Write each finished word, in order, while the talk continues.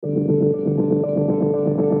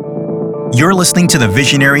You're listening to the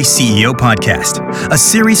Visionary CEO Podcast, a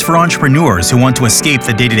series for entrepreneurs who want to escape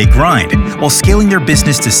the day-to-day grind while scaling their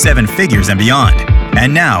business to 7 figures and beyond.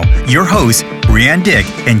 And now, your hosts, Brianne Dick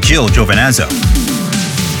and Jill Giovinazzo.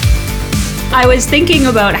 I was thinking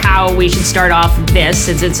about how we should start off this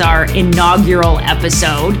since it's our inaugural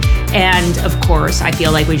episode. And of course, I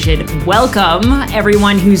feel like we should welcome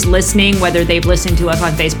everyone who's listening, whether they've listened to us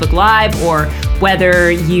on Facebook Live or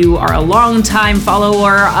whether you are a longtime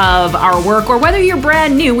follower of our work or whether you're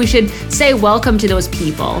brand new. We should say welcome to those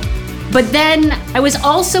people. But then I was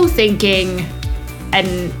also thinking,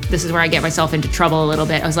 and this is where I get myself into trouble a little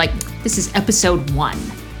bit. I was like, this is episode 1.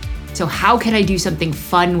 So how can I do something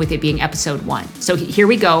fun with it being episode 1? So here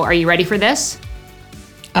we go. Are you ready for this?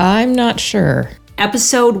 I'm not sure.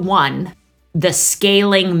 Episode 1, The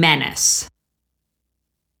Scaling Menace.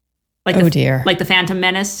 Dear. Like the Phantom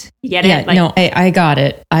Menace? You get it? Yeah, no, I got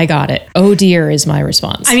it. Oh dear is my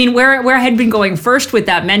response. I mean, where I had been going first with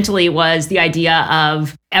that mentally was the idea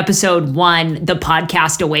of episode 1, The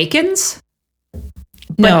Podcast Awakens.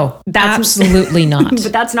 No, absolutely not.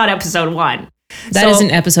 But that's not episode 1. That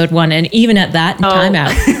isn't episode 1, and even at that, time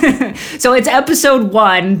out. So it's episode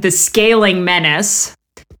 1, The Scaling Menace.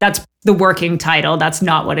 That's the working title. That's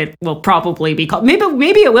not what it will probably be called.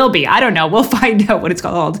 Maybe it will be. I don't know. We'll find out what it's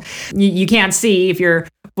called. You can't see if you're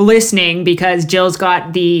listening because Jill's got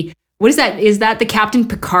what is that? Is that the Captain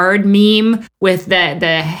Picard meme with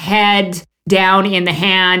the head down in the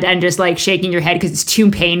hand and just like shaking your head because it's too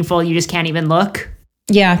painful. You just can't even look.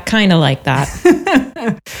 Yeah, kind of like that.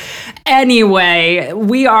 Anyway,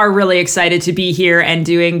 we are really excited to be here and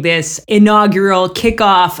doing this inaugural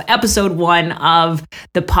kickoff episode 1 of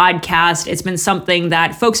the podcast. It's been something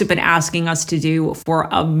that folks have been asking us to do for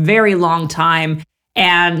a very long time.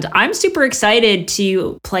 And I'm super excited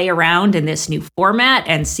to play around in this new format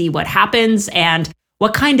and see what happens and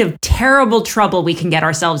what kind of terrible trouble we can get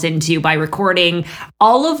ourselves into by recording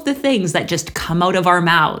all of the things that just come out of our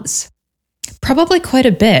mouths. Probably quite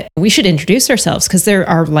a bit. We should introduce ourselves because there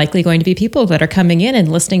are likely going to be people that are coming in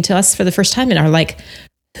and listening to us for the first time and are like,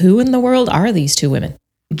 who in the world are these two women?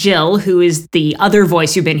 Jill, who is the other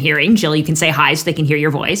voice you've been hearing. Jill, you can say hi so they can hear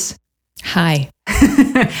your voice. Hi.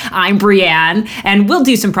 I'm Brianne, and we'll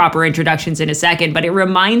do some proper introductions in a second, but it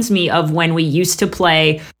reminds me of when we used to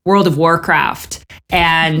play World of Warcraft,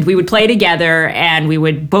 and we would play together, and we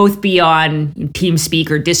would both be on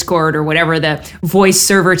TeamSpeak or Discord or whatever the voice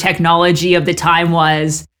server technology of the time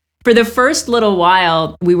was. For the first little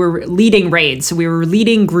while, we were leading raids. So we were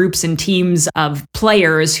leading groups and teams of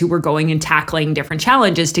players who were going and tackling different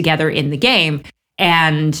challenges together in the game.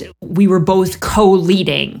 And we were both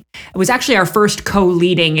co-leading. It was actually our first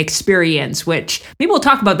co-leading experience, which maybe we'll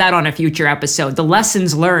talk about that on a future episode. The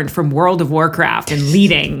lessons learned from World of Warcraft and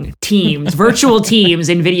leading teams, virtual teams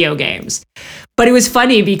in video games. But it was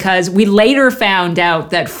funny because we later found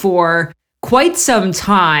out that for quite some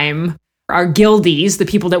time, our guildies, the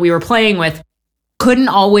people that we were playing with, couldn't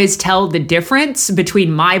always tell the difference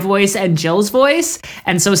between my voice and Jill's voice.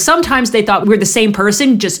 And so sometimes they thought we were the same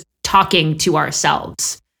person, just talking to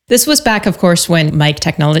ourselves. This was back, of course, when mic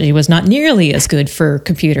technology was not nearly as good for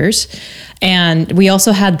computers. And we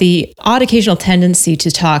also had the odd occasional tendency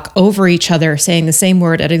to talk over each other, saying the same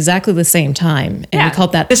word at exactly the same time. And we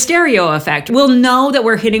called that the stereo effect. We'll know that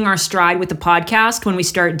we're hitting our stride with the podcast when we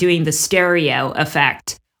start doing the stereo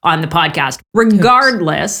effect on the podcast.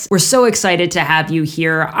 Regardless, we're so excited to have you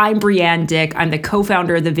here. I'm Brianne Dick. I'm the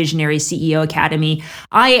co-founder of the Visionary CEO Academy.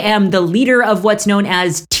 I am the leader of what's known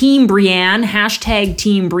as Team Brianne, hashtag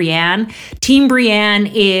Team Brianne. Team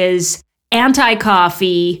Brianne is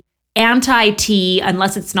anti-coffee, anti-tea,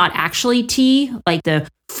 unless it's not actually tea, like the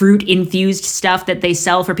fruit-infused stuff that they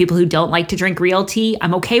sell for people who don't like to drink real tea.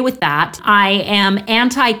 I'm okay with that. I am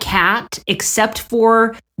anti-cat, except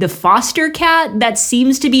for the foster cat that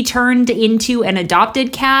seems to be turned into an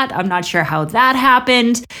adopted cat. I'm not sure how that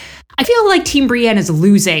happened. I feel like Team Brianne is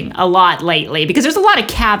losing a lot lately because there's a lot of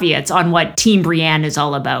caveats on what Team Brianne is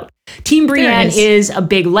all about. Team Brianne is a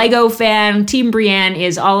big Lego fan. Team Brianne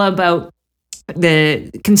is all about the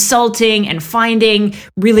consulting and finding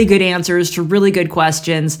really good answers to really good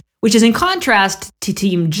questions, which is in contrast to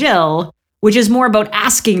Team Jill, which is more about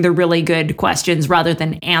asking the really good questions rather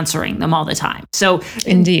than answering them all the time. So,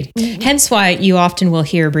 indeed. Hence why you often will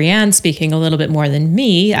hear Brianne speaking a little bit more than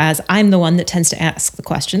me, as I'm the one that tends to ask the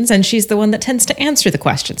questions and she's the one that tends to answer the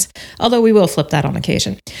questions, although we will flip that on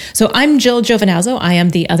occasion. So I'm Jill Giovinazzo. I am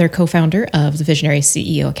the other co-founder of the Visionary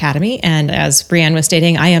CEO Academy. And as Brianne was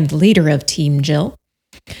stating, I am the leader of Team Jill.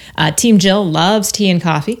 Team Jill loves tea and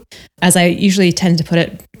coffee. As I usually tend to put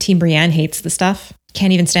it, Team Brianne hates the stuff.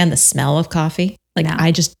 Can't even stand the smell of coffee. Like, No.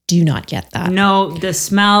 I just do not get that. No, the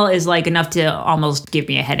smell is like enough to almost give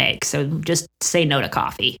me a headache. So just say no to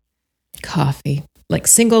coffee. Coffee, like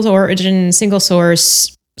single origin, single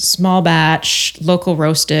source, small batch, local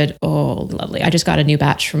roasted. Oh, lovely. I just got a new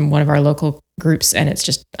batch from one of our local groups and it's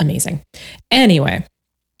just amazing. Anyway,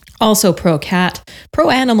 also pro cat, pro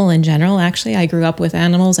animal in general. Actually, I grew up with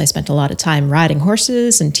animals. I spent a lot of time riding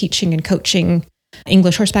horses and teaching and coaching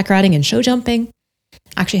English horseback riding and show jumping.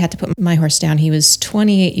 Actually had to put my horse down. He was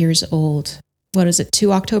 28 years old. What is it,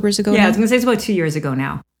 2 Octobers ago? Yeah, now? I was going to say it's about 2 years ago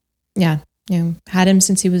now. Yeah. Had him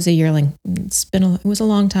since he was a yearling. It was a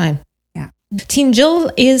long time. Yeah. Team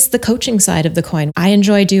Jill is the coaching side of the coin. I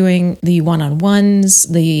enjoy doing the one-on-ones,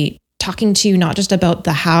 the talking to you not just about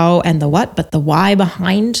the how and the what, but the why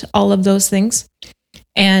behind all of those things.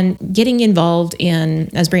 And getting involved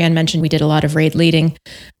in, as Brianne mentioned, we did a lot of raid leading.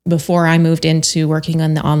 Before I moved into working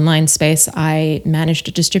on the online space, I managed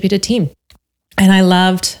a distributed team. And I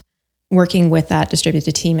loved working with that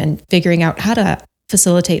distributed team and figuring out how to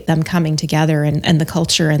facilitate them coming together and the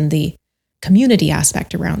culture and the community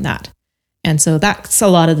aspect around that. And so that's a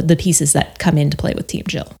lot of the pieces that come into play with Team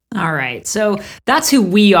Jill. All right. So that's who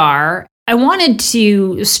we are. I wanted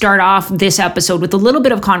to start off this episode with a little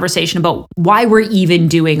bit of conversation about why we're even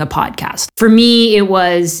doing a podcast. For me, it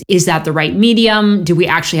was, is that the right medium? Do we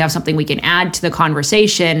actually have something we can add to the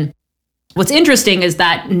conversation? What's interesting is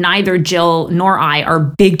that neither Jill nor I are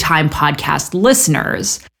big time podcast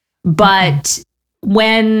listeners. But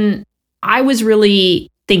when I was really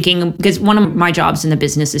thinking, because one of my jobs in the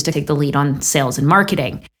business is to take the lead on sales and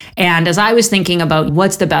marketing. And as I was thinking about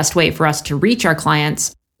what's the best way for us to reach our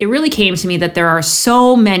clients, it really came to me that there are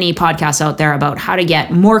so many podcasts out there about how to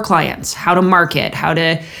get more clients, how to market, how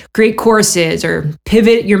to create courses or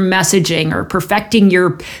pivot your messaging or perfecting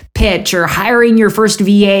your pitch or hiring your first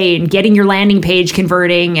VA and getting your landing page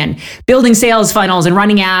converting and building sales funnels and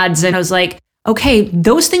running ads. And I was like, okay,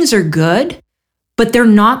 those things are good, but they're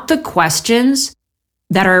not the questions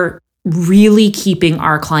that are really keeping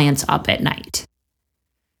our clients up at night.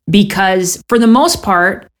 Because for the most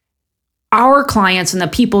part, our clients and the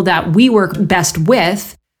people that we work best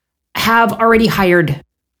with have already hired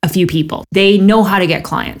a few people. They know how to get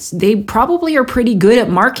clients. They probably are pretty good at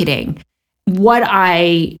marketing. What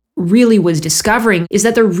I really was discovering is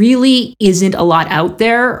that there really isn't a lot out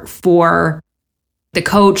there for the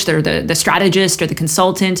coach or the strategist or the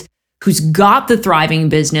consultant who's got the thriving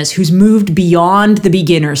business, who's moved beyond the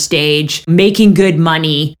beginner stage, making good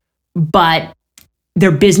money, but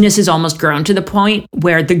their business has almost grown to the point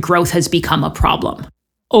where the growth has become a problem,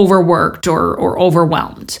 overworked or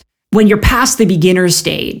overwhelmed. When you're past the beginner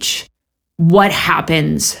stage, what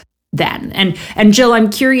happens then? And Jill, I'm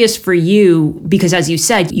curious for you, because as you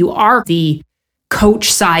said, you are the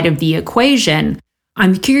coach side of the equation.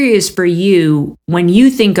 I'm curious for you, when you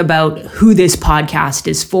think about who this podcast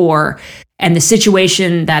is for and the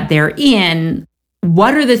situation that they're in,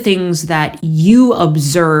 what are the things that you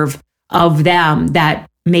observe of them that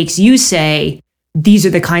makes you say, these are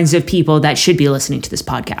the kinds of people that should be listening to this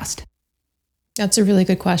podcast? That's a really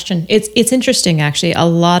good question. It's interesting, actually. A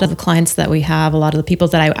lot of the clients that we have, a lot of the people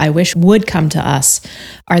that I wish would come to us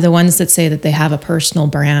are the ones that say that they have a personal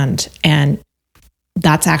brand. And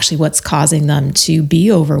that's actually what's causing them to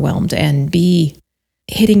be overwhelmed and be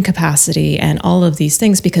hitting capacity and all of these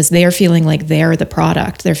things, because they're feeling like they're the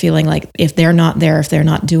product. They're feeling like if they're not there, if they're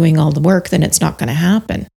not doing all the work, then it's not going to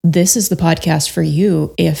happen. This is the podcast for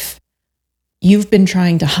you if you've been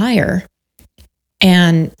trying to hire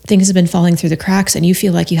and things have been falling through the cracks and you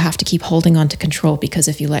feel like you have to keep holding on to control, because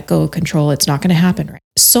if you let go of control, it's not going to happen. Right?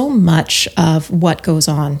 So much of what goes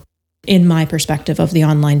on, in my perspective of the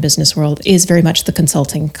online business world, is very much the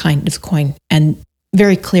consulting kind of coin, and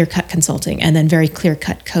very clear-cut consulting and then very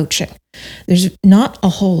clear-cut coaching. There's not a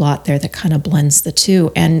whole lot there that kind of blends the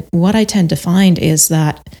two. And what I tend to find is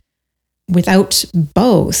that without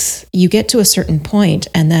both, you get to a certain point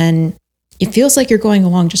and then it feels like you're going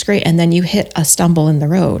along just great. And then you hit a stumble in the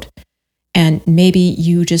road and maybe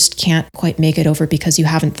you just can't quite make it over because you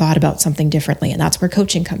haven't thought about something differently. And that's where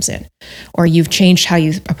coaching comes in. Or you've changed how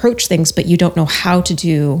you approach things, but you don't know how to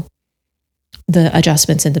do the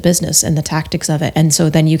adjustments in the business and the tactics of it. And so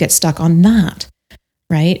then you get stuck on that,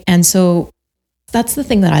 right? And so that's the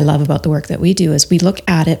thing that I love about the work that we do, is we look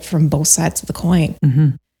at it from both sides of the coin.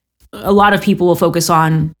 Mm-hmm. A lot of people will focus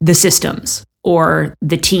on the systems or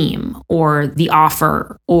the team or the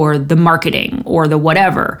offer or the marketing or the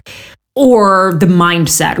whatever, or the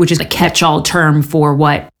mindset, which is a catch-all term for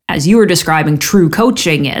what, as you were describing, true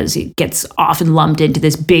coaching is. It gets often lumped into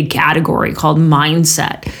this big category called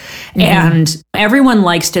mindset. Mm-hmm. And everyone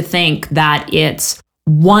likes to think that it's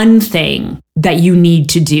one thing that you need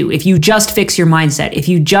to do. If you just fix your mindset, if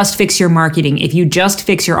you just fix your marketing, if you just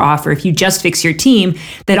fix your offer, if you just fix your team,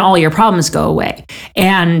 then all your problems go away.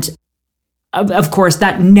 And of course,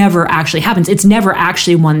 that never actually happens. It's never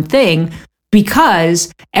actually one thing,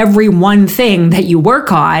 because every one thing that you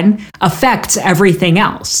work on affects everything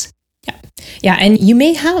else. Yeah. And you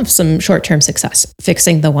may have some short-term success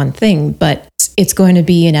fixing the one thing, but it's going to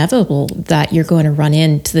be inevitable that you're going to run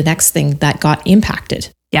into the next thing that got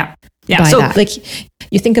impacted. Yeah. By that. Like,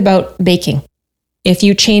 you think about baking. If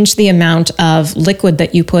you change the amount of liquid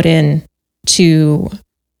that you put in to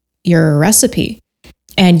your recipe,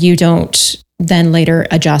 and you don't then later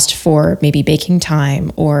adjust for maybe baking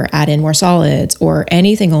time or add in more solids or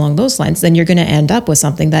anything along those lines, then you're going to end up with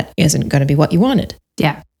something that isn't going to be what you wanted.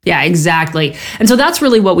 Yeah, exactly. And so that's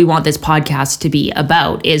really what we want this podcast to be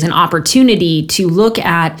about, is an opportunity to look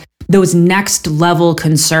at those next level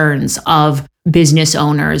concerns of business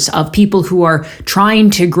owners, of people who are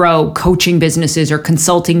trying to grow coaching businesses or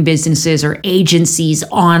consulting businesses or agencies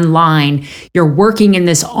online. You're working in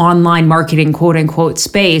this online marketing, quote unquote,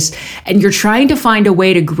 space, and you're trying to find a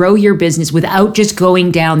way to grow your business without just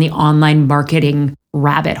going down the online marketing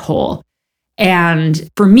rabbit hole.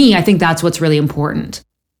 And for me, I think that's what's really important,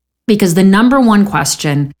 because the number one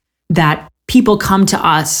question that people come to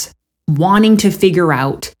us wanting to figure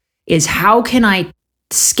out is, how can I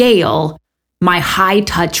scale my high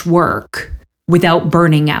touch work without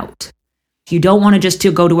burning out? You don't want to just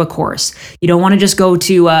go to a course. You don't want to just go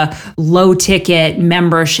to a low ticket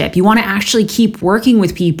membership. You want to actually keep working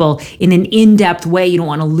with people in an in-depth way. You don't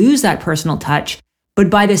want to lose that personal touch.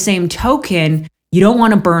 But by the same token, you don't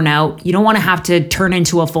want to burn out. You don't want to have to turn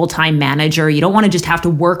into a full-time manager. You don't want to just have to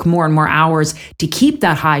work more and more hours to keep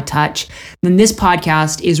that high touch. Then this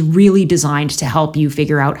podcast is really designed to help you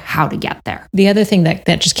figure out how to get there. The other thing that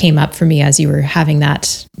just came up for me as you were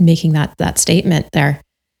making that statement there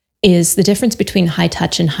is the difference between high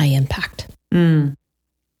touch and high impact.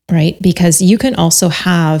 Right? Because you can also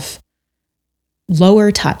have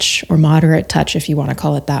lower touch or moderate touch, if you want to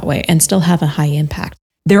call it that way, and still have a high impact.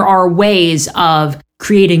 There are ways of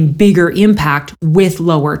creating bigger impact with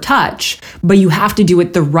lower touch, but you have to do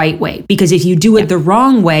it the right way. Because if you do it the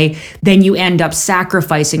wrong way, then you end up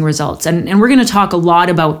sacrificing results. And we're going to talk a lot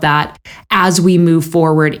about that as we move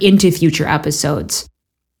forward into future episodes.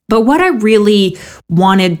 But what I really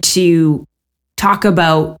wanted to talk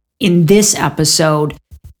about in this episode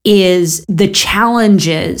is the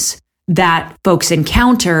challenges that folks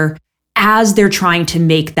encounter as they're trying to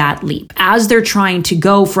make that leap, as they're trying to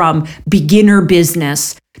go from beginner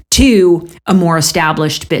business to a more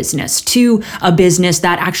established business, to a business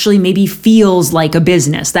that actually maybe feels like a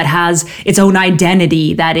business, that has its own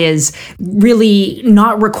identity, that is really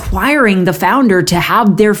not requiring the founder to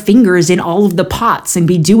have their fingers in all of the pots and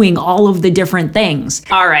be doing all of the different things.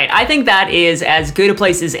 All right, I think that is as good a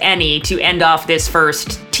place as any to end off this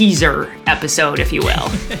first teaser episode, if you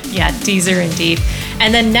will. Yeah, teaser indeed.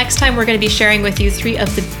 And then next time we're going to be sharing with you 3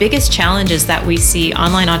 of the biggest challenges that we see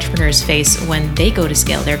online entrepreneurs face when they go to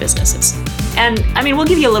scale their businesses. And I mean, we'll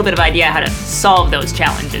give you a little bit of idea how to solve those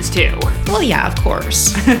challenges too. Well, yeah, of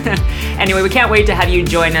course. Anyway, we can't wait to have you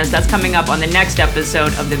join us. That's coming up on the next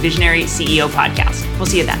episode of the Visionary CEO Podcast. We'll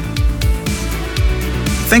see you then.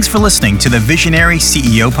 Thanks for listening to the Visionary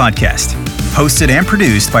CEO Podcast, hosted and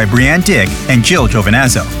produced by Brianne Dick and Jill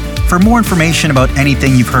Giovinazzo. For more information about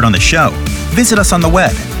anything you've heard on the show, visit us on the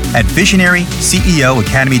web at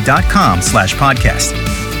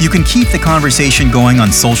visionaryceoacademy.com/podcast. You can keep the conversation going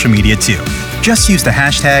on social media too. Just use the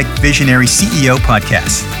hashtag Visionary CEO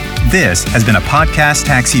Podcast. This has been a Podcast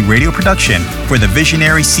Taxi radio production for the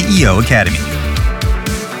Visionary CEO Academy.